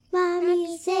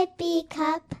sippy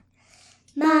cup.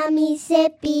 Mommy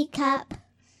sippy cup.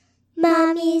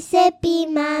 Mommy sippy,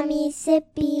 mommy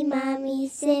sippy, mommy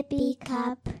sippy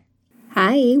cup.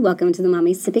 Hi, welcome to the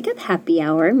Mommy Sippy Cup Happy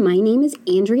Hour. My name is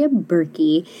Andrea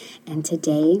Berkey, and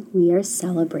today we are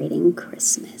celebrating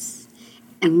Christmas.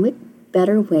 And what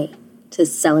better way to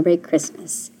celebrate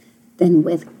Christmas than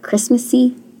with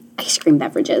Christmassy ice cream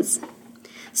beverages?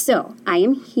 So, I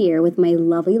am here with my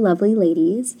lovely, lovely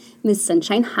ladies, Miss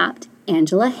Sunshine Hopt,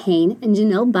 Angela Hain, and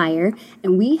Janelle Beyer,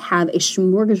 and we have a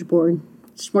smorgasbord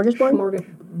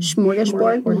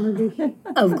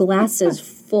of glasses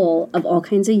full of all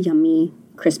kinds of yummy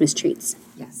Christmas treats.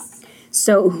 Yes.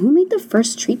 So, who made the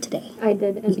first treat today? I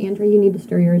did, and Andrea, you need to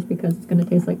stir yours because it's going to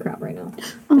taste like crap right now.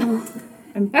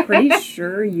 I'm pretty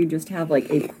sure you just have like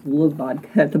a pool of vodka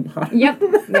at the bottom. Yep.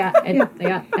 Yeah,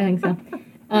 I think so.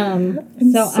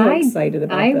 I'm so excited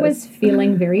about I this. was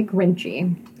feeling very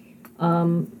Grinchy.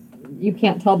 You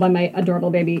can't tell by my adorable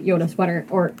baby Yoda sweater,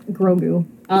 or Grogu.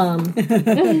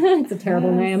 It's a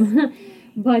terrible name.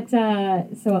 But,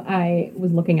 so I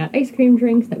was looking at ice cream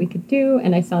drinks that we could do,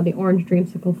 and I saw the orange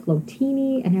dreamsicle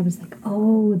floatini, and I was like,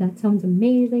 oh, that sounds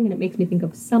amazing, and it makes me think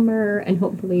of summer, and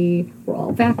hopefully we're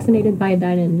all vaccinated by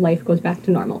then, and life goes back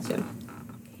to normal soon.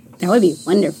 That would be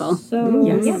wonderful. So,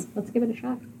 Yes. yeah, let's give it a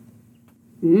shot.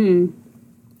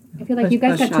 I feel like Push, you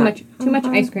guys push, got shot. too much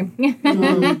ice cream.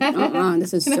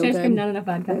 This is Too much so ice cream, good. not enough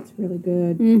vodka. That's really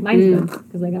good. Mine's good,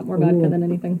 because I got more vodka than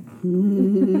anything.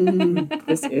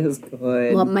 This is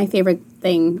good. Well, my favorite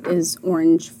thing is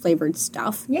orange flavored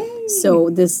stuff. Yay! So,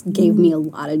 this gave me a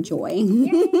lot of joy.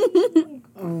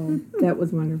 Oh, that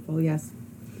was wonderful. Yes.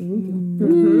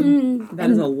 That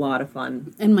is a lot of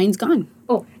fun. And mine's gone.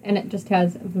 Oh, and it just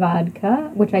has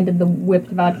vodka, which I did the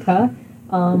whipped vodka.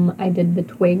 I did the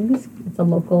Twigs. It's a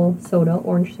local soda,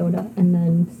 orange soda, and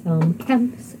then some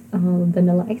Kemp's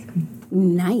vanilla ice cream.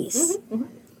 Nice.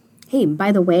 Hey,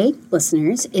 by the way,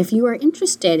 listeners, if you are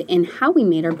interested in how we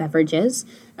made our beverages,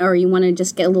 or you want to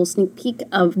just get a little sneak peek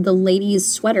of the ladies'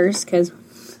 sweaters, because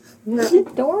You're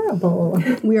adorable.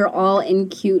 we are all in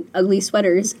cute, ugly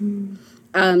sweaters, you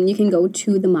can go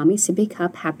to the Mommy Sippy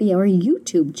Cup Happy Hour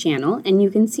YouTube channel, and you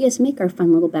can see us make our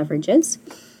fun little beverages.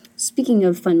 Speaking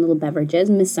of fun little beverages,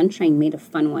 Miss Sunshine made a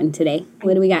fun one today.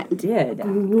 What do we got?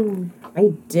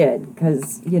 I did,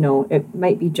 because, it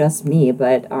might be just me,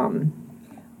 but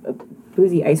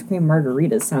boozy ice cream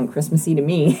margaritas sound Christmassy to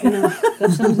me.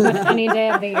 That sounds good any day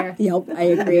of the year. Yep, I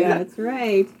agree. That's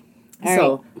right.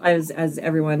 So, as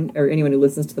everyone or anyone who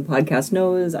listens to the podcast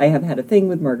knows, I have had a thing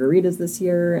with margaritas this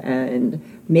year, and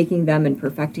making them and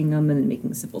perfecting them, and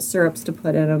making simple syrups to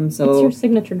put in them. So It's your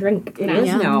signature drink. it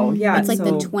is now. Yeah, It's like the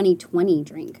so 2020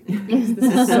 drink.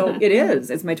 it is.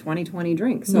 It's my 2020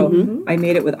 drink. So I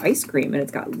made it with ice cream, and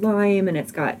it's got lime, and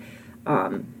it's got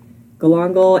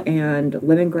galangal and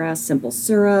lemongrass simple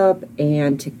syrup,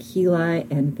 and tequila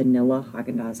and vanilla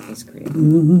Haagen-Dazs ice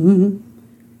cream.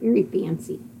 Very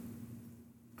fancy.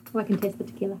 Oh, I can taste the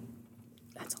tequila.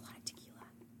 That's a lot of tequila.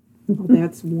 Oh,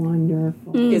 that's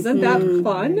wonderful. Isn't that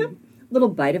fun? Little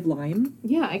bite of lime.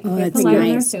 Yeah, I can that's taste the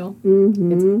lime nice. there too.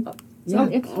 Mm-hmm. So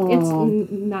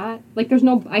it's not like there's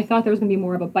no. I thought there was gonna be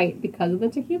more of a bite because of the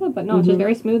tequila, but no, it's just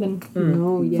very smooth and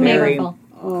Oh, yeah. Very. flavorful.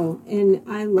 Oh, and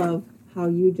I love how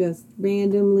you just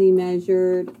randomly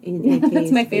measured, and it That's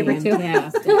tastes my favorite too.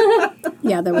 fantastic.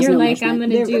 Yeah, there was You're no like, I'm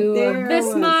measurement. gonna do There this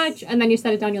was. much, and then you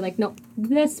set it down. You're like, no,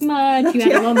 this much. You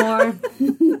add a little more.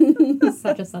 It's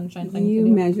such a sunshine thing You to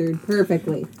do. measured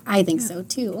perfectly. I think so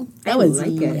too. That I was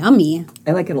like it. yummy.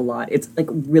 I like it a lot. It's like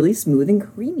really smooth and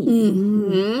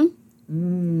creamy.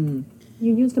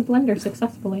 You used a blender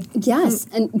successfully. Yes,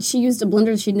 and she used a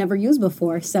blender she'd never used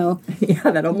before, so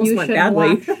Yeah, that almost You went should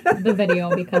badly. watch the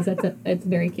video because it's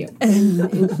very cute.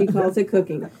 And she calls it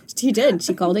cooking. she did.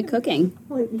 She called it cooking.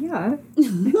 Well, yeah.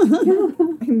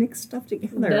 I mixed stuff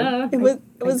together. Duh. It was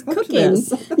I cooked cooking.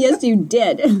 this. Yes, you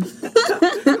did.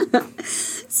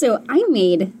 So I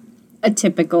made a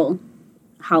typical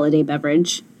holiday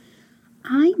beverage.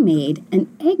 I made an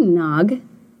eggnog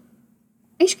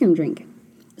ice cream drink.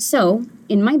 So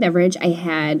in my beverage, I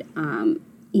had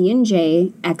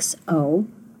E&J XO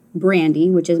brandy,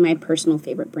 which is my personal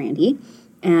favorite brandy.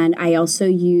 And I also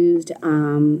used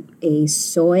a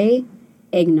soy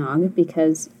eggnog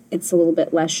because it's a little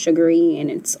bit less sugary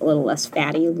and it's a little less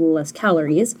fatty, a little less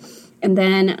calories. And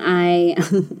then I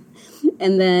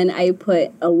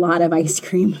put a lot of ice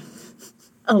cream,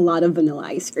 a lot of vanilla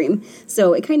ice cream.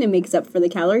 So it kind of makes up for the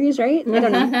calories, right? I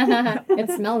don't know. It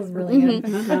smells really good.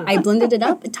 I blended it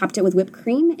up, topped it with whipped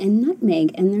cream and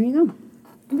nutmeg, and there you go.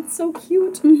 It's so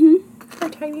cute. Our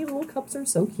tiny little cups are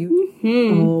so cute.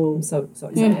 Oh, I'm so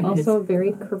excited. Also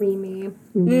very creamy,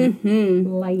 Mm-hmm.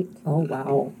 light. Oh,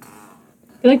 wow.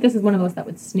 I feel like this is one of those that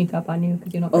would sneak up on you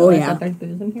because you don't Oh, realize yeah. that there's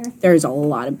booze in here. There's a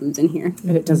lot of booze in here.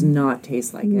 And it does not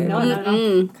taste like it. No.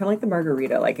 Kind of like the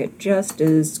margarita. Like, it just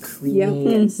is creamy Yep.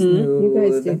 and smooth. you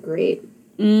guys did great.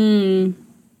 And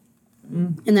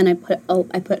then I put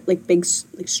like big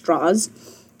like straws.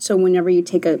 So whenever you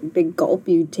take a big gulp,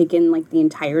 you take in like the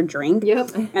entire drink. Yep.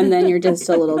 And then you're just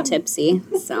a little tipsy.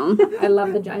 So I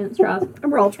love the giant straws.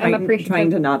 And we're all I'm trying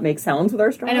appreciative. to not make sounds with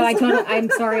our straws. I know.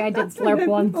 I'm sorry. I did slurp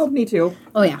once. Oh, me too.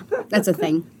 oh yeah, that's a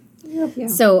thing. Yeah.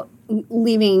 So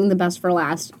leaving the best for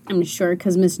last, I'm sure,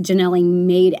 because Miss Janelli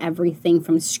made everything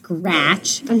from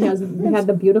scratch. And he had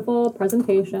the beautiful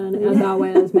presentation, as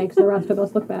always, makes the rest of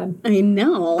us look bad. I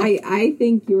know. I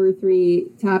think your three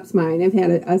tops mine. I've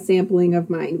had a sampling of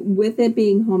mine. With it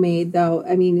being homemade, though,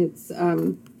 I mean it's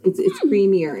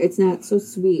creamier. It's not so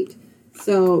sweet.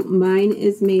 So mine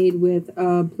is made with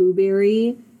a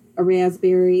blueberry, a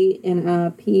raspberry, and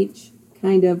a peach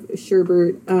kind of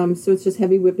sherbet. So it's just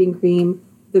heavy whipping cream,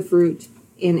 the fruit,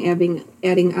 and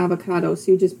adding avocado.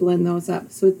 So you just blend those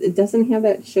up. So it doesn't have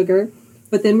that sugar.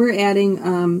 But then we're adding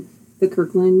the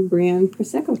Kirkland brand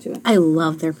Prosecco to it. I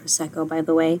love their Prosecco, by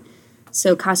the way.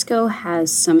 So Costco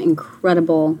has some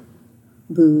incredible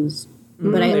booze.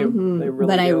 But I They really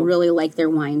but I do. really like their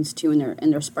wines too,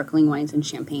 and their sparkling wines and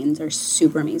champagnes are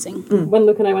super amazing. When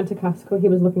Luke and I went to Costco, he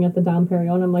was looking at the Dom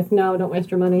Perignon. I'm like, no, don't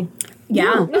waste your money.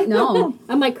 Yeah, no,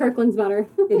 I'm like, Kirkland's better.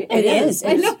 it is.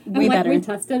 I know. It's way I'm like, better. we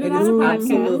tested it, It on is a podcast.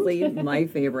 absolutely my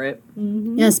favorite.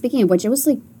 Yeah, speaking of which, it was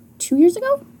like 2 years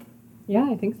ago? Yeah,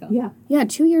 I think so. Yeah. Yeah,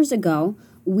 2 years ago,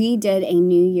 we did a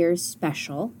New Year's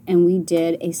special, and we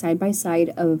did a side-by-side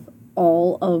of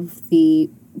all of the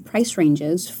price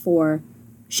ranges for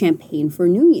champagne for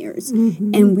New Year's.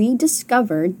 And we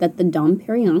discovered that the Dom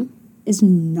Perignon is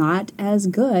not as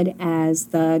good as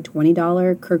the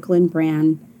 $20 Kirkland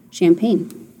brand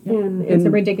champagne. And it's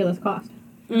a ridiculous cost.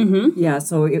 Yeah,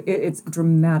 so it's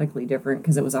dramatically different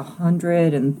because it was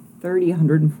 130,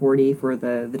 140 for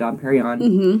the Dom Perignon.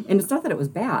 And it's not that it was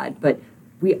bad, but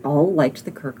we all liked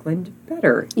the Kirkland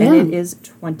better. Yeah. And it is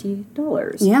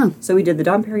 $20. Yeah. So we did the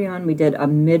Dom Perignon, we did a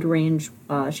mid-range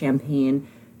champagne,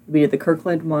 we did the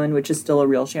Kirkland one, which is still a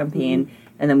real champagne,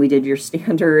 and then we did your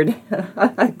standard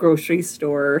grocery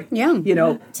store, Yeah.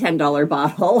 $10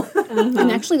 bottle.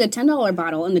 And actually, the $10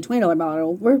 bottle and the $20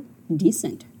 bottle were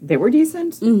decent. They were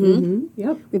decent. Mm-hmm.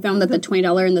 Yep. We found that the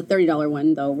 $20 and the $30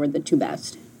 one, though, were the two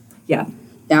best. Yeah.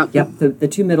 Yeah. Yep. The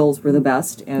two middles were the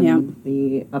best, and Yeah.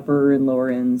 the upper and lower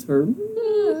ends were,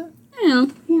 Yeah. Yeah.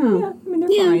 yeah, I mean,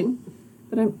 they're Yeah. fine.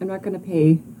 But I'm not going to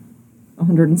pay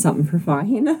 100 and something for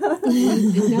fine.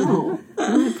 No.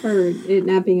 Not for it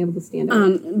not being able to stand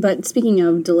up. But speaking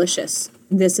of delicious,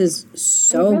 this is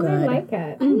so I really good. like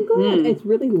it. Good. It's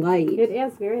really light. It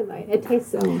is very light. It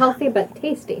tastes healthy but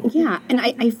tasty. Yeah, and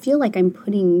I feel like I'm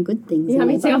putting good things Yeah, in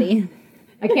my me too. body.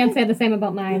 I can't say the same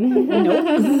about mine.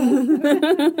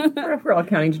 We're all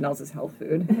counting Janelle's as health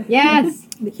food. Yes.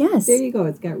 Yes, There you go.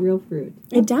 It's got real fruit.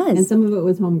 it does. And some of it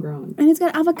was homegrown. And it's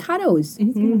got avocados. And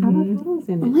it's got avocados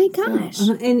in it. Oh my gosh.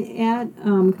 So, and at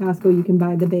Costco, you can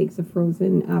buy the bags of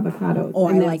frozen avocados. Oh,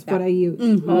 and I that's like that. what I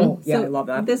use. Oh, yeah, So I love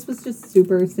that. This was just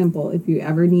super simple. If you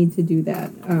ever need to do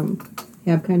that,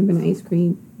 have kind of an ice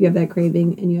cream, you have that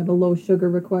craving, and you have a low sugar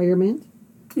requirement,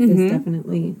 this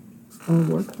definitely will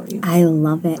work for you. I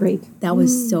love it. Great. That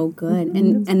was so good.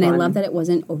 And I fun. love that it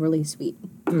wasn't overly sweet.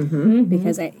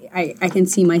 Because I can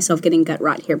see myself getting gut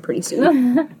rot here pretty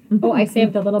soon. Oh, I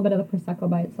saved a little bit of the Prosecco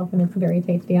by itself, and it's very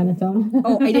tasty on its own.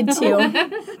 Oh, I did too.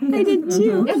 I did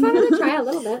too. Yes, I'm going to try a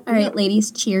little bit. All right,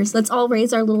 ladies, cheers. Let's all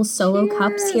raise our little solo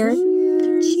cups here.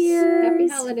 Cheers. Happy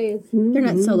holidays. They're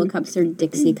not solo cups, they're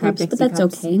Dixie cups, but Dixie that's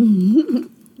cups. okay.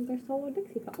 They're solo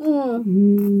Dixie cups.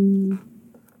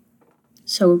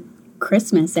 So,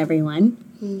 Christmas, everyone.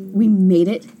 We made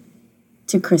it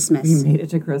to Christmas. We made it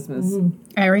to Christmas.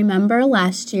 I remember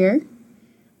last year,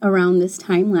 around this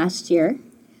time last year,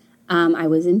 I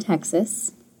was in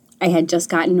Texas. I had just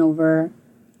gotten over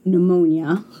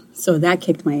pneumonia, so that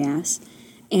kicked my ass.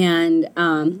 And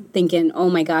thinking, oh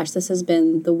my gosh, this has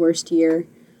been the worst year.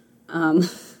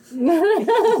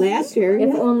 Last year,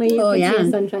 If only you Oh, could yeah. see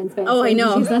a Sunshine Face. Oh, I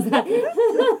know. She says that.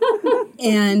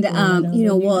 And,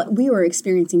 we were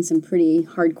experiencing some pretty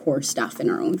hardcore stuff in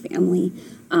our own family.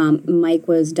 Mike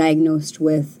was diagnosed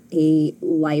with a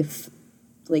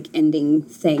life-ending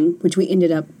thing, which we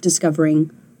ended up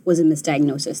discovering was a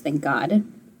misdiagnosis, thank God.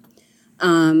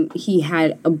 He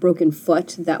had a broken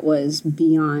foot that was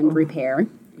beyond repair.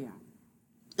 Yeah.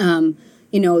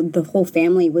 The whole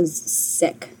family was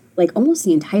sick like almost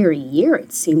the entire year,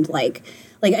 it seemed like.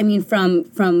 Like, I mean,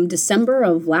 from December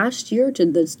of last year to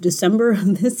this December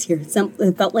of this year,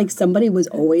 it felt like somebody was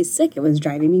always sick. It was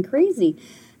driving me crazy.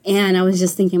 And I was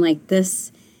just thinking, like,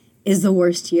 this is the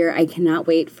worst year. I cannot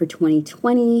wait for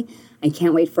 2020. I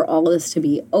can't wait for all of this to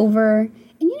be over. And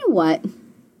you know what?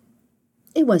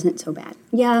 It wasn't so bad.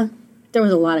 Yeah, there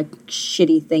was a lot of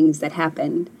shitty things that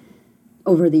happened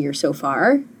over the year so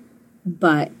far,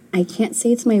 but I can't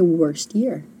say it's my worst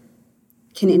year.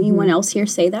 Can anyone else here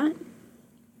say that?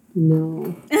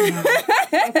 No.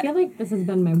 I feel like this has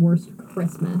been my worst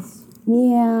Christmas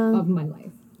Yeah. of my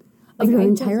life. Of your I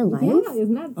entire life? Yeah,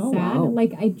 isn't that Oh, sad? wow.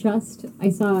 Like, I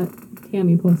saw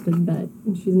Tammy posted that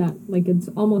she's not, like, it's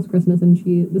almost Christmas and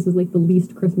this is, like, the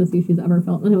least Christmassy she's ever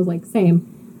felt. And I was like, same.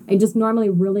 I just normally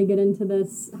really get into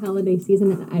this holiday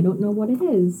season and I don't know what it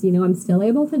is. You know, I'm still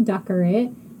able to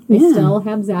decorate. I Yeah. still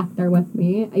have Zach there with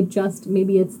me.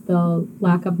 Maybe it's the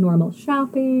lack of normal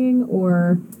shopping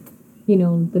or, you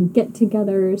know, the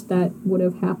get-togethers that would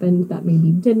have happened that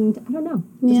maybe didn't. I don't know.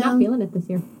 Just Yeah. not feeling it this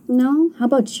year. No? How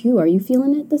about you? Are you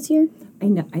feeling it this year? I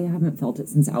haven't felt it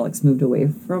since Alex moved away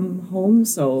from home,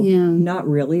 so Yeah. not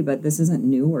really, but this isn't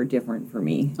new or different for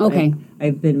me. Okay.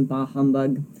 I've been bah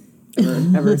humbug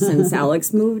ever since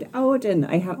Alex moved out, and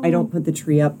I don't put the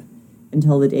tree up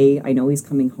until the day I know he's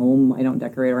coming home. I don't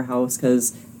decorate our house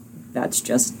because that's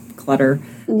just clutter.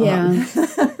 Yeah.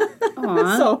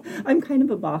 Aw. So I'm kind of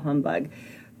a bah humbug.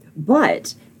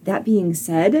 But that being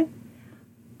said,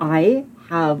 I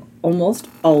have almost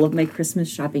all of my Christmas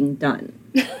shopping done.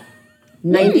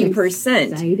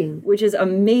 90%, Exciting. which is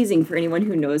amazing for anyone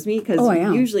who knows me because Oh,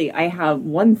 yeah. usually I have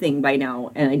one thing by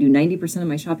now and I do 90% of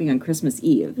my shopping on Christmas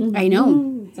Eve. I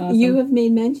know. It's awesome. You have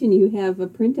made mention you have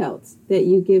printouts that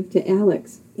you give to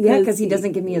Alex. Yeah, because he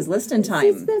doesn't give me his list in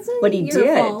time. That's not But he your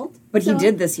did. fault. But he So-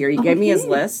 did this year. He gave me his Okay.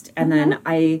 list, and then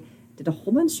I did a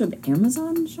whole bunch of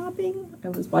Amazon shopping. I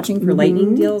was watching for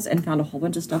lightning deals and found a whole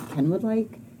bunch of stuff Ken would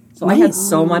like. So I had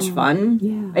so much fun.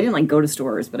 Yeah. I didn't like go to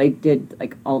stores, but I did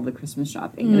like all the Christmas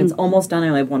shopping, and it's almost done. I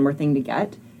only have one more thing to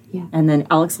get, Yeah. and then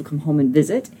Alex will come home and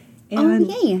visit. And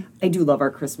yay. I do love our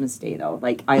Christmas day though.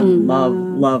 Like I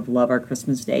love our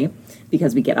Christmas day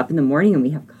because we get up in the morning and we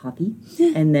have coffee,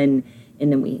 and then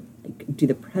we like, do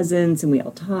the presents and we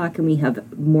all talk and we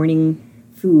have morning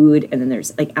food, and then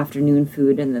there's like afternoon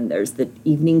food, and then there's the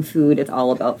evening food. It's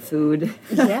all about food.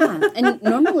 Yeah. And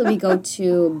normally we go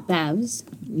to Bev's,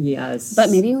 Yes, but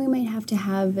maybe we might have to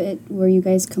have it where you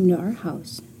guys come to our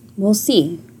house. We'll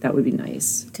see. that would be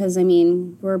nice. Because, I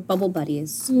mean, we're bubble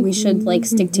buddies. We should, like,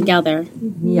 stick together.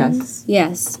 Yes.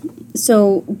 Yes.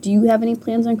 So, do you have any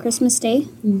plans on Christmas Day?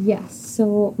 Yes.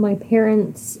 So my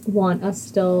parents want us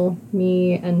still,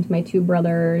 me and my two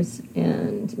brothers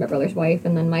and my brother's wife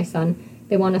and then my son,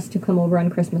 they want us to come over on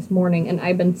Christmas morning. And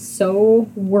I've been so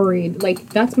worried. Like,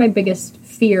 that's my biggest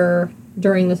fear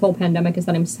during this whole pandemic is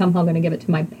that I'm somehow going to give it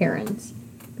to my parents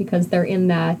because they're in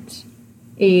that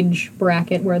age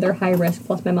bracket where they're high risk,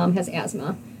 plus my mom has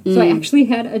asthma. So I actually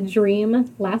had a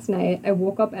dream last night. I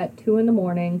woke up at 2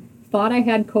 a.m, thought I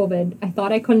had COVID. I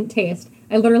thought I couldn't taste.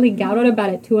 I literally got out of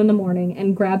bed at 2 a.m.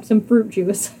 and grabbed some fruit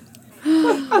juice.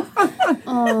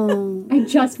 Oh. I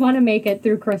just want to make it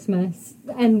through Christmas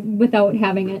and without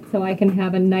having it so I can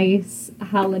have a nice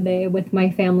holiday with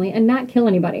my family and not kill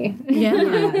anybody.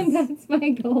 Yeah. That's my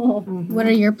goal. What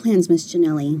are your plans, Miss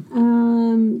Janelli?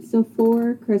 So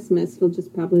for Christmas, will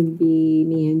just probably be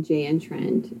me and Jay and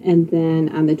Trent. And then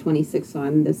on the 26th,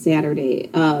 on the Saturday,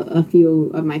 a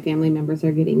few of my family members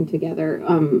are getting together.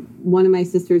 One of my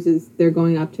sisters they're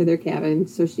going up to their cabin,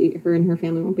 so her and her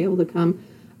family won't be able to come.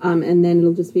 And then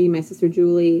it'll just be my sister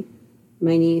Julie,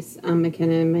 my niece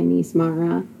McKenna, my niece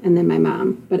Mara, and then my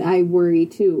mom. But I worry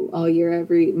too all year.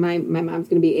 My mom's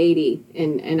going to be 80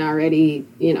 and already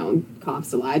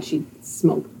coughs a lot. She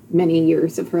smoked many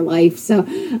years of her life, so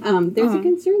there's a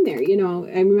concern there.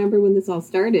 I remember when this all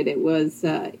started. It was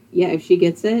if she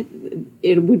gets it,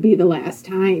 it would be the last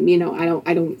time.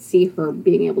 I don't see her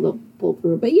being able to pull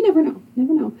through. But you never know.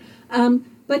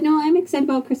 But no, I'm excited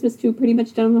about Christmas too. Pretty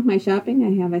much done with my shopping.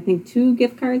 I have, I think, 2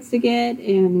 gift cards to get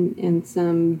and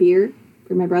some beer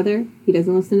for my brother. He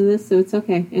doesn't listen to this, so it's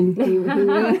okay. And he won't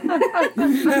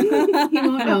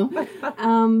know.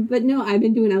 But no, I've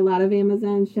been doing a lot of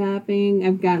Amazon shopping.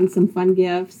 I've gotten some fun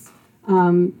gifts.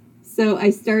 So I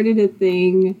started a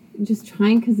thing, just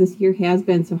trying, because this year has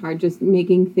been so hard, just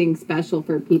making things special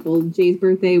for people. Jay's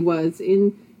birthday was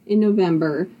in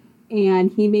November.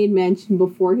 And he made mention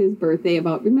before his birthday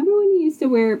about, remember when you used to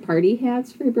wear party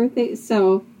hats for your birthday?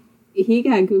 So he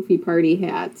got goofy party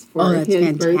hats for Oh, that's his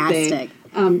fantastic.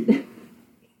 birthday.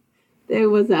 there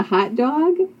was a hot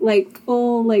dog, like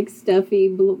full, like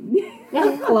stuffy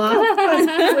cloth,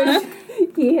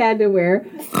 which he had to wear.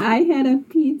 I had a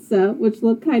pizza, which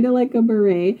looked kind of like a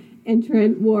beret, and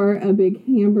Trent wore a big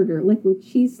hamburger, like with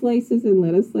cheese slices and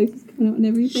lettuce slices coming out and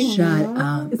everything. Shut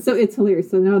up. So it's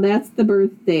hilarious. So now that's the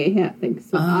birthday hat thing.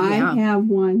 So I have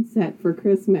one set for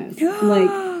Christmas, like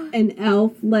an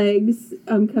elf legs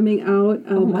coming out,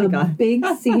 my a God. big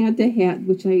Santa hat,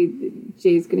 which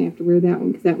Jay's gonna have to wear that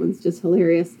one because that one's just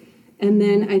hilarious. And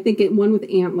then I think one with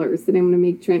antlers that I'm gonna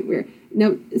make Trent wear.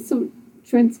 No, so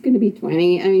Trent's gonna be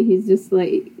 20. I mean, he's just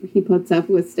like he puts up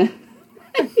with stuff.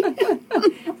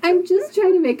 I'm just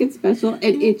trying to make it special, and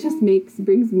it just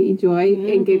brings me joy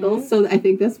and giggles. So I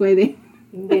think that's why they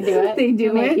do it. they do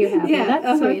to make it. you happy. Yeah,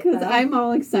 That's sweet, because though. I'm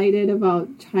all excited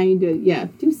about trying to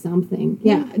do something.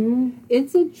 Yeah,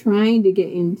 it's a trying to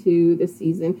get into the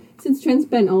season. Since Trent's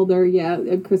been older,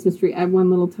 a Christmas tree. I have one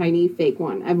little tiny fake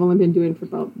one. I've only been doing for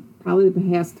about probably the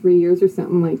past 3 years or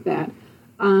something like that.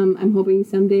 I'm hoping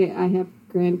someday I have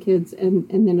grandkids, and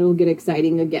then it'll get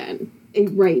exciting again.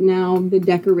 Right now, the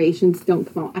decorations don't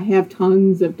come out. I have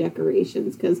tons of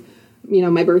decorations because,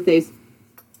 my birthday's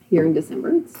here in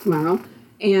December. It's tomorrow.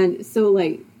 And so,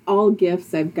 like, all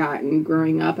gifts I've gotten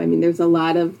growing up, I mean, there's a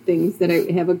lot of things that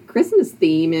I have a Christmas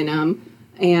theme in them.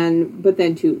 But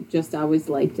then, too, just always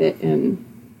liked it. And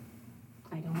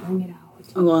I don't bring it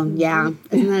out. Well, yeah.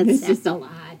 Isn't that It's sad? just a lot.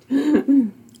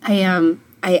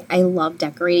 I love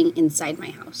decorating inside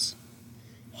my house.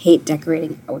 Hate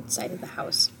decorating outside of the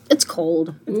house. It's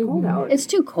cold. It's cold out. It's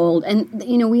too cold. And,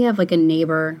 we have like a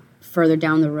neighbor further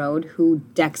down the road who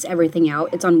decks everything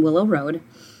out. It's on Willow Road.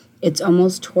 It's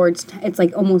almost it's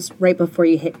like almost right before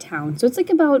you hit town. So it's like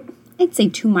about, I'd say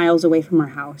 2 miles away from our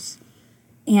house.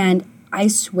 And I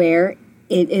swear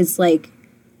it is like,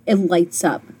 it lights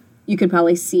up. You could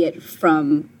probably see it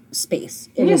from space.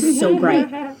 It is so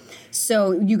bright.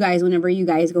 So you guys, whenever you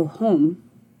guys go home,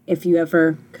 if you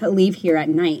ever leave here at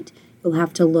night, you'll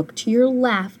have to look to your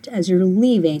left as you're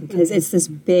leaving because it's this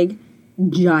big,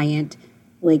 giant,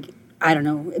 like, I don't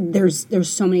know. There's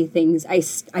so many things. I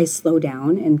slow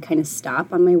down and kind of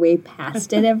stop on my way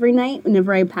past it every night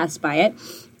whenever I pass by it.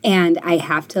 And I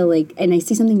have to, and I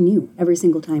see something new every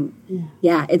single time.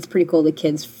 Yeah, it's pretty cool. The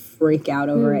kids freak out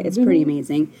over it. It's pretty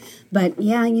amazing. But,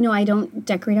 yeah, I don't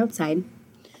decorate outside.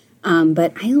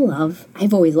 But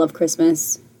I've always loved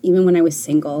Christmas. Even when I was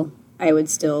single, I would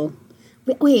still...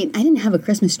 Wait, I didn't have a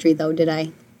Christmas tree, though, did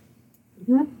I?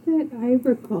 Not that I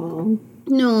recall.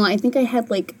 No, I think I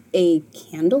had, a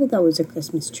candle that was a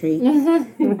Christmas tree.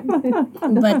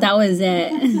 But that was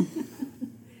it.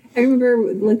 I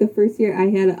remember, the first year I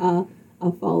had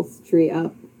a false tree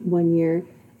up one year,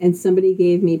 and somebody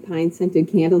gave me pine-scented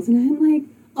candles, and I'm like,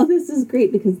 oh, this is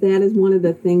great, because that is one of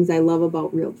the things I love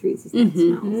about real trees, is that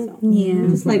smell. So Yeah.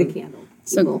 just light a candle.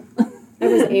 So- Evil. I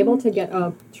was able to get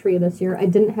a tree this year. I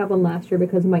didn't have one last year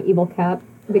because of my evil cat,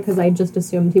 because I just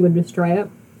assumed he would destroy it.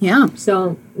 Yeah.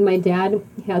 So my dad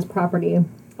has property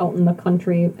out in the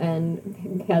country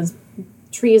and has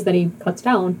trees that he cuts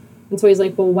down. And so he's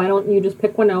like, well, why don't you just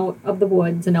pick one out of the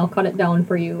woods and I'll cut it down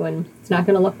for you, and it's not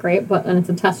going to look great, but then it's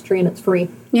a test tree and it's free.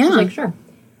 Yeah. He's like, sure.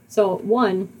 So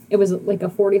it was like a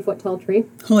 40-foot tall tree,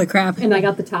 Holy crap. and I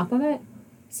got the top of it.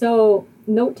 So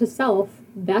note to self,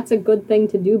 that's a good thing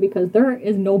to do because there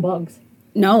is no bugs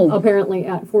No. apparently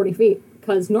at 40 feet.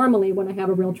 Because normally when I have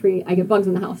a real tree, I get bugs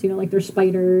in the house. There's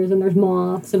spiders and there's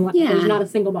moths and whatnot. Yeah. There's not a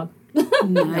single bug.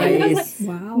 Nice.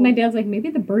 Wow. My dad's like, maybe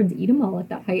the birds eat them all at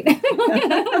that height.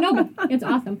 No, but it's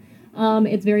awesome.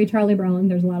 It's very Charlie Brown.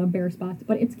 There's a lot of bare spots,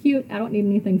 but it's cute. I don't need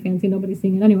anything fancy. Nobody's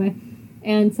seeing it anyway.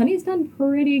 And Sonny's done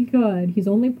pretty good. He's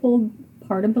only pulled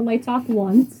part of the lights off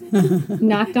once,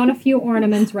 knocked down a few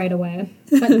ornaments right away.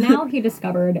 But now he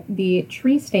discovered the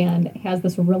tree stand has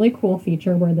this really cool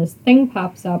feature where this thing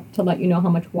pops up to let you know how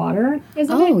much water is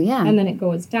in it. Oh, yeah. And then it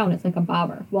goes down. It's like a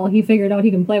bobber. Well, he figured out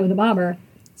he can play with a bobber.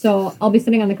 So I'll be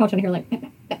sitting on the couch and I hear like...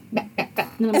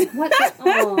 And I'm like, what?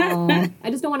 Oh,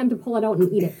 I just don't want him to pull it out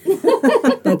and eat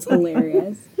it. That's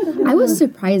hilarious. I was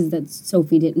surprised that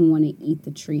Sophie didn't want to eat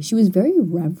the tree. She was very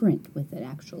reverent with it,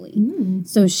 actually.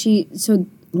 So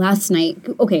last night,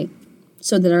 okay,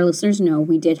 so that our listeners know,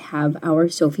 we did have our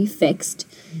Sophie fixed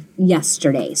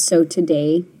yesterday. So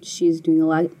today she's doing a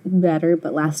lot better,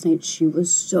 but last night she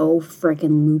was so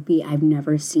freaking loopy. I've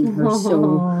never seen her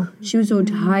she was so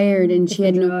tired, and she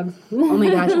had no, oh my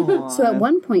gosh. So at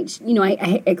one point,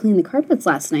 I cleaned the carpets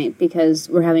last night because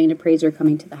we're having an appraiser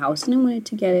coming to the house, and I wanted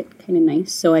to get it kind of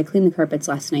nice. So I cleaned the carpets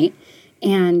last night,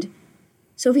 and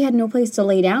Sophie had no place to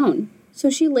lay down. So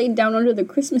she laid down under the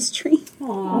Christmas tree.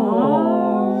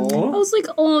 Aww. was like,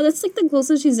 oh, that's like the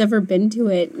closest she's ever been to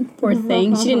it. Poor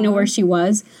thing. She didn't know where she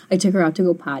was. I took her out to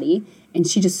go potty, and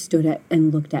she just stood up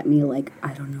and looked at me like,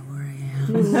 I don't know where I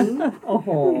am.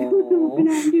 Oh.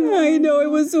 I know,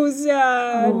 it was so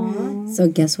sad. So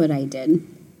guess what I did?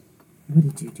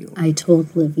 What did you do? I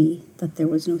told Livy that there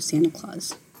was no Santa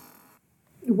Claus.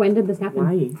 When did this happen?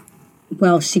 Why?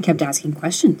 Well, she kept asking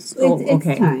questions. Oh, It's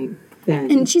okay. time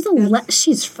then. And she's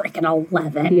she's freaking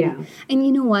 11. Yeah. And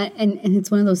you know what? And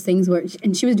it's one of those things where,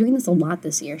 and she was doing this a lot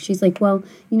this year. She's like, well,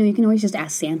 you can always just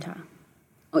ask Santa.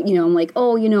 Oh, I'm like,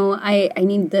 oh, I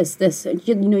need this. You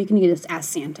can just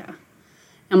ask Santa.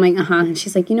 I'm like, uh-huh. And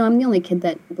she's like, I'm the only kid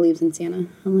that believes in Santa.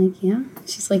 I'm like, yeah.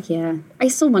 She's like, yeah. I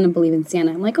still want to believe in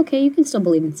Santa. I'm like, okay, you can still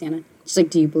believe in Santa. She's like,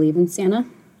 do you believe in Santa?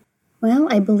 Well,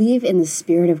 I believe in the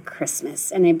spirit of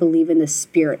Christmas, and I believe in the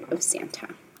spirit of Santa.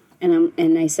 And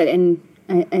I said,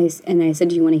 I said,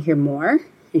 do you want to hear more?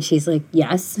 And she's like,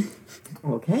 yes.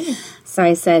 Okay. So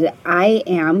I said, I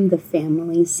am the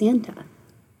family Santa.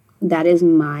 That is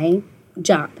my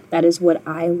job. That is what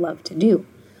I love to do.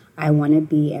 I want to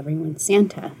be everyone's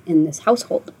Santa in this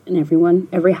household. And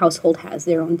every household has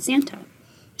their own Santa.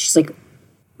 She's like,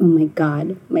 oh my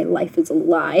God, my life is a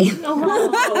lie. And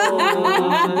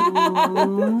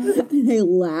I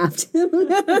laughed.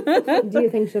 Do you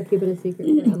think she'll keep it a secret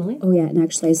for Emily? Oh yeah, and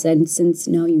actually I said, since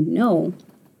now you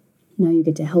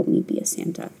get to help me be a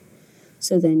Santa.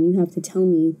 So then you have to tell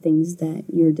me things that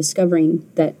you're discovering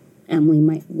that Emily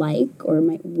might like or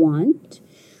might want,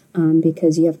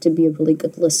 because you have to be a really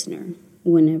good listener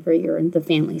whenever you're in the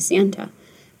family Santa.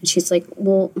 And she's like,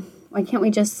 well, why can't we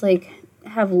just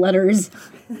have letters?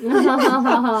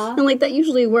 And that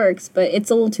usually works, but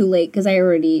it's a little too late because I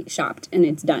already shopped and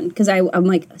it's done. Because I'm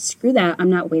like, screw that, I'm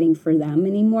not waiting for them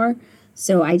anymore.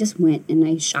 So I just went and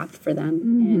I shopped for them.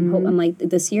 And I'm like,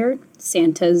 this year,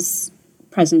 Santa's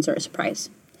presents are a surprise.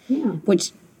 Yeah.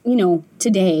 Which,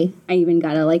 today I even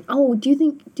got do you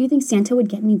think Santa would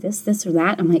get me this or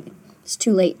that? I'm like, it's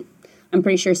too late. I'm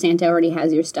pretty sure Santa already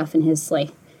has your stuff in his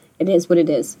sleigh. It is what it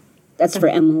is. That's for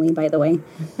Emily, by the way.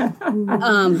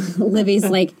 Livy's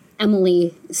like,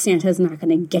 Emily, Santa's not going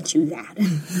to get you that.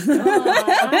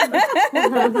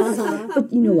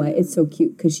 But you know what? It's so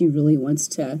cute because she really wants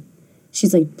to.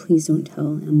 She's like, please don't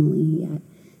tell Emily yet.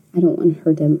 I don't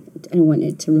want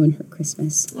it to ruin her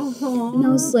Christmas. And I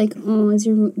was like, oh, is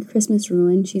your Christmas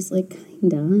ruined? She's like,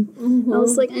 kinda. I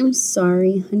was like, I'm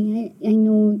sorry, honey. I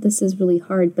know this is really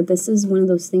hard, but this is one of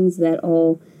those things that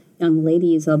all young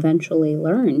ladies eventually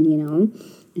learn, And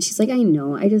she's like, I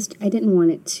know. I didn't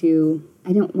want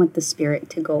I don't want the spirit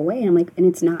to go away. And I'm like, and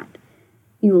it's not.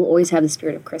 You will always have the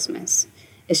spirit of Christmas.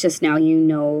 It's just now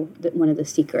that one of the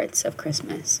secrets of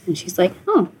Christmas. And she's like,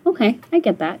 oh, okay, I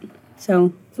get that.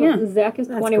 So yeah. Zach is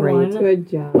 21. Good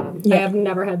job. I have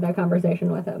never had that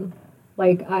conversation with him.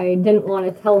 I didn't want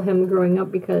to tell him growing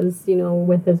up because,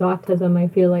 with his autism, I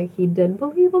feel like he did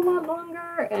believe a lot longer.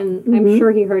 And I'm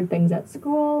sure he heard things at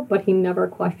school, but he never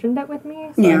questioned it with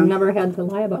me. So I've never had to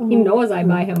lie about it. He knows I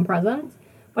buy him presents,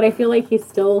 but I feel like he's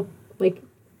still, like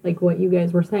what you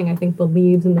guys were saying, I think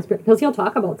believes in the spirit. Because he'll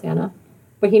talk about Santa,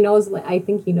 but he knows, I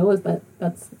think he knows that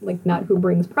that's, not who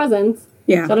brings presents.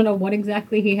 Yeah. So I don't know what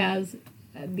exactly he has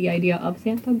the idea of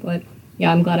Santa, but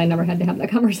yeah, I'm glad I never had to have that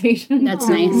conversation. That's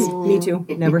nice. Me too.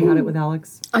 Never had it with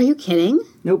Alex. Are you kidding?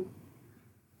 Nope.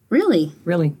 Really?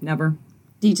 Really, never.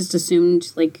 You just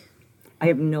assumed, I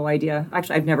have no idea.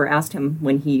 Actually, I've never asked him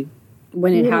when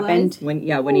it happened? when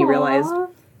he realized.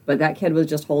 But that kid was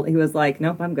just he was like,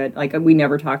 nope, I'm good. We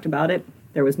never talked about it.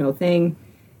 There was no thing.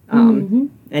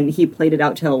 And he played it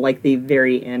out till the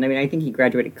very end. I mean, I think he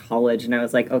graduated college, and I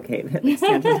was like, okay,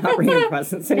 Santa's not bringing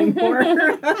presents anymore.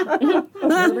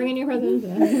 We're bringing you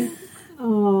presents.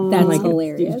 Oh, That's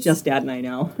hilarious. It's just Dad and I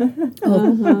now.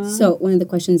 So one of the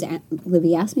questions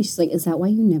Livy asked me, she's like, is that why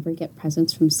you never get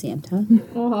presents from Santa?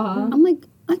 I'm like,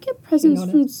 I get presents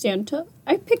from Santa.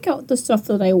 I pick out the stuff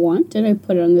that I want and I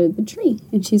put it under the tree.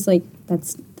 And she's like,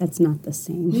 that's not the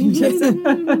same.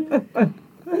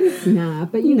 It's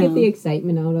not, but you get the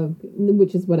excitement out of,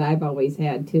 which is what I've always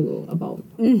had too, about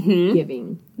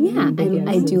giving. Yeah,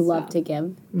 I do love to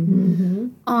give.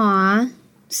 Aw.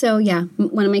 So yeah,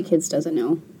 one of my kids doesn't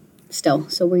know still.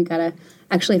 So we gotta,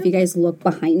 actually, if you guys look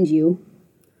behind you,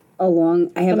 I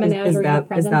have Is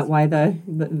that why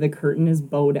the curtain is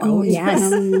bowed out? Oh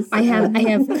yes, I have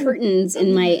curtains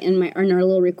in our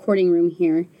little recording room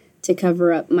here to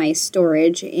cover up my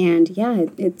storage, and yeah,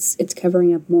 it's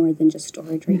covering up more than just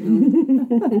storage right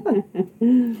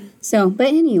now. So, but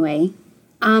anyway,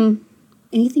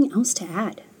 anything else to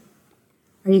add?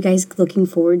 Are you guys looking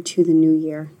forward to the new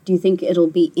year? Do you think it'll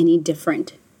be any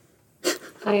different?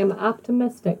 I am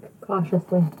optimistic.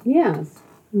 Cautiously. Yes.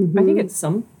 I think at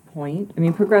some point, I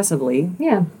mean, progressively,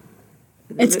 Yeah.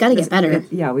 It's gotta get better.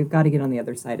 Yeah, we've got to get on the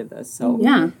other side of this. So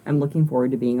Yeah. I'm looking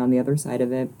forward to being on the other side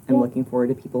of it. I'm looking forward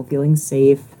to people feeling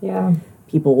safe, Yeah.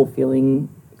 people feeling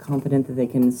confident that they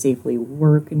can safely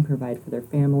work and provide for their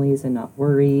families and not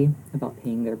worry about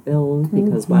paying their bills.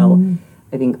 Because while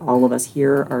I think all of us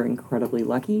here are incredibly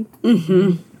lucky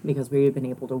because we've been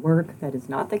able to work, that is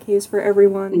not the case for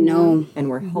everyone. No. And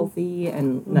we're healthy,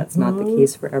 and that's not the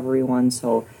case for everyone.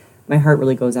 So my heart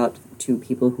really goes out to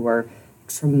people who are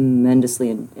tremendously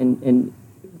and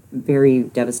very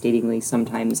devastatingly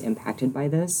sometimes impacted by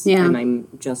this. Yeah. And I'm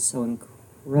just so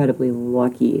incredibly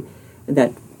lucky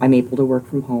that I'm able to work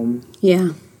from home. Yeah.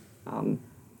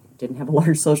 Didn't have a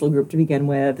large social group to begin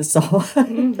with, so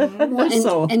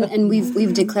Well, and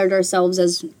we've declared ourselves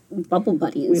as bubble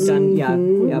buddies. we've done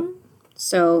yep.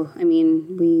 So I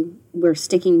mean, we're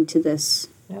sticking to this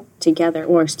Yep. together,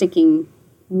 or sticking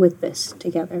with this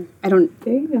together. I don't.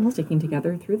 There you go. Sticking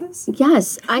together through this.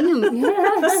 Yes, I am.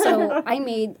 So I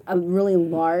made a really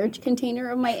large container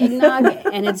of my eggnog,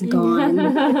 and it's gone.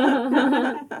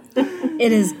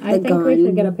 It is I think gone. we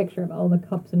should get a picture of all the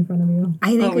cups in front of you.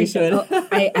 I think we should.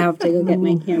 I have to go get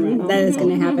my camera. That is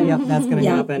going to happen. Yep, that's going to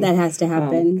Yeah, happen. that has to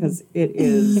happen. Because it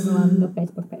is. Go on the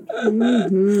Facebook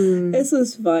page. This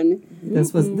was fun.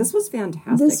 This was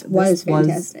fantastic. This was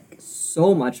fantastic.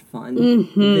 So much fun.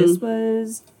 This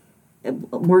was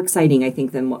more exciting, I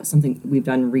think, than something we've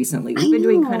done recently. We've been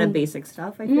doing kind of basic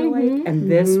stuff, I feel like, and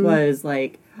this was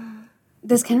like,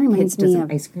 This kind of reminds does me an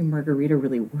of. ice cream margarita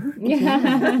really work?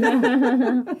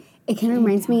 It kind of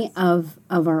reminds me of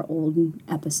our old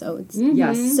episodes.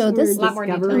 Yes. So this A lot more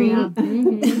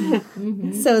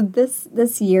Discovering. So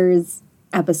this year's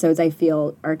episodes, I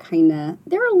feel, are kind of,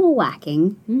 they're a little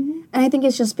lacking, and I think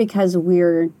it's just because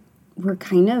we're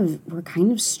kind of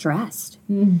stressed,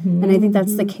 and I think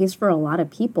that's the case for a lot of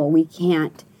people. We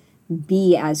can't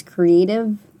be as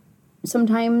creative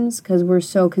sometimes because we're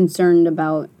so concerned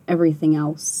about everything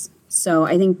else. So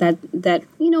I think that but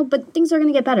things are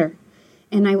going to get better.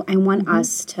 And I want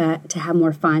us to have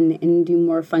more fun and do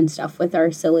more fun stuff with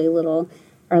our silly little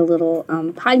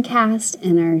podcast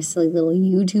and our silly little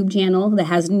YouTube channel that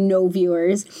has no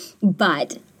viewers,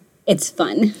 but it's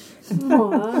fun.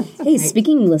 Hey,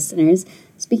 speaking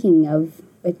of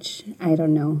which, I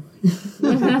don't know.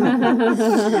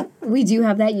 We do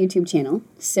have that YouTube channel.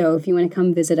 So if you want to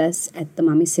come visit us at the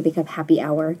Mommy Sippy Cup Happy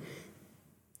Hour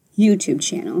YouTube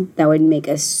channel, that would make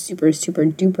us super, super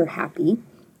duper happy.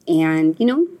 And,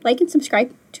 like and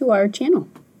subscribe to our channel.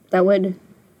 That would,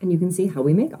 And you can see how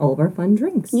we make all of our fun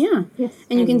drinks. yeah. Yes.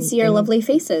 And you can see our lovely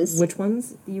faces. Which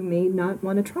ones you may not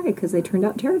want to try because they turned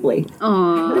out terribly.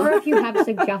 Aww. Or if you have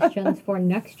suggestions for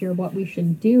next year, what we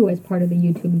should do as part of the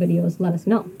YouTube videos, let us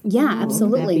know. Yeah, That'd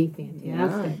absolutely. be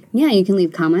fantastic. Yeah, you can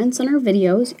leave comments on our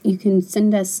videos. You can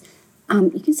send us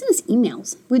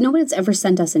emails. Nobody's ever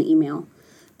sent us an email,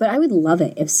 but I would love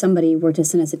it if somebody were to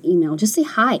send us an email. Just say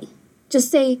hi. Just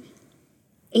say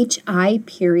HI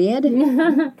period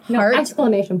heart.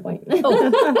 Exclamation point.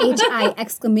 HI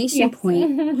exclamation Yes.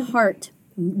 point heart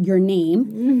your name,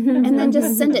 and then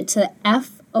just send it to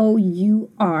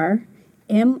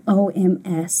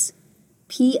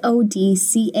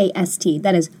FOURMOMSPODCAST.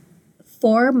 That is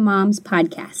For Moms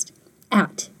Podcast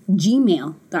at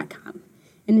gmail.com.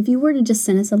 And if you were to just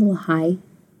send us a little hi,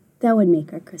 that would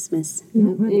make our Christmas. Yeah,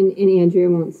 and Andrea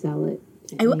won't sell it.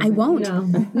 I won't.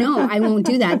 No. No, I won't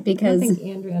do that I because think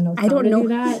Andrea knows I don't how know. to do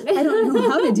that. I don't know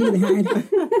how to do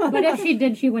that. But if she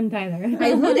did, she wouldn't either.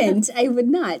 I wouldn't. I would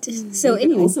not. So You can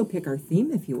anyway, also pick our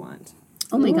theme if you want.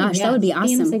 oh my gosh, that would be Yes,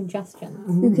 theme awesome.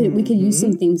 suggestions. We could use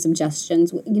some theme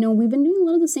suggestions. We've been doing a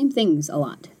lot of the same things a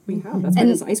lot. We have. That's why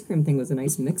this ice cream thing was a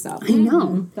nice mix-up. I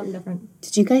know. Something different.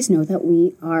 Did you guys know that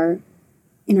we are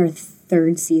in our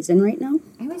third season right now?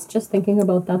 I was just thinking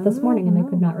about that this morning and I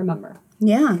could not remember.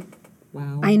 Yeah,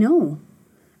 Wow. I know.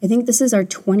 I think this is our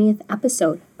 20th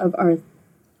episode of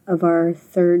our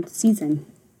third season.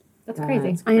 That's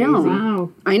crazy. I know.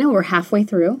 Wow. I know. We're halfway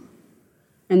through,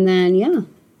 and then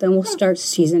then we'll start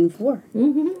season 4.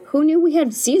 Who knew we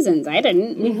had seasons? I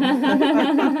didn't.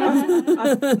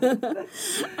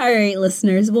 All right,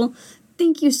 listeners. Well,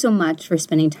 thank you so much for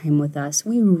spending time with us.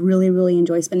 We really, really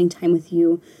enjoy spending time with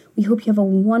you. We hope you have a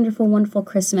wonderful, wonderful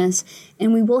Christmas,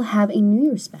 and we will have a New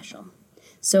Year's special.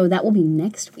 So that will be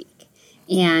next week.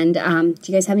 And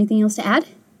do you guys have anything else to add?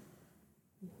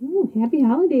 Ooh, happy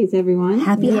holidays, everyone.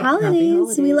 Happy holidays.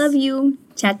 holidays. We love you.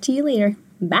 Chat to you later.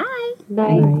 Bye.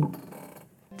 Bye. Right.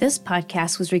 This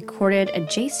podcast was recorded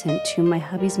adjacent to my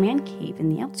hubby's man cave in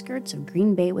the outskirts of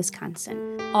Green Bay,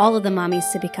 Wisconsin. All of the Mommy's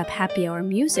Sippy Cup Happy Hour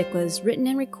music was written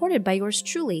and recorded by yours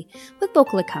truly, with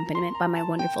vocal accompaniment by my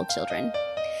wonderful children.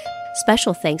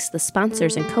 Special thanks to the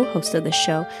sponsors and co-hosts of the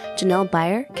show, Janelle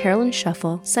Beyer, Carolyn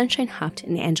Shuffle, Sunshine Hopt,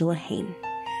 and Angela Hain.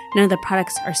 None of the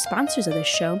products are sponsors of this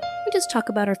show. We just talk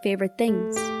about our favorite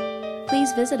things.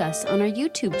 Please visit us on our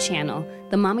YouTube channel,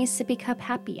 The Mommy's Sippy Cup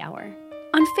Happy Hour,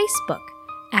 on Facebook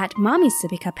at Mommy's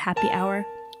Sippy Cup Happy Hour,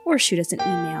 or shoot us an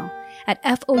email at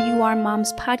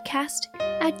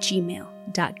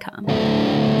fourmomspodcast@gmail.com.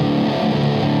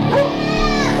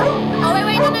 Oh,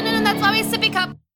 wait, no, that's Mommy's Sippy Cup.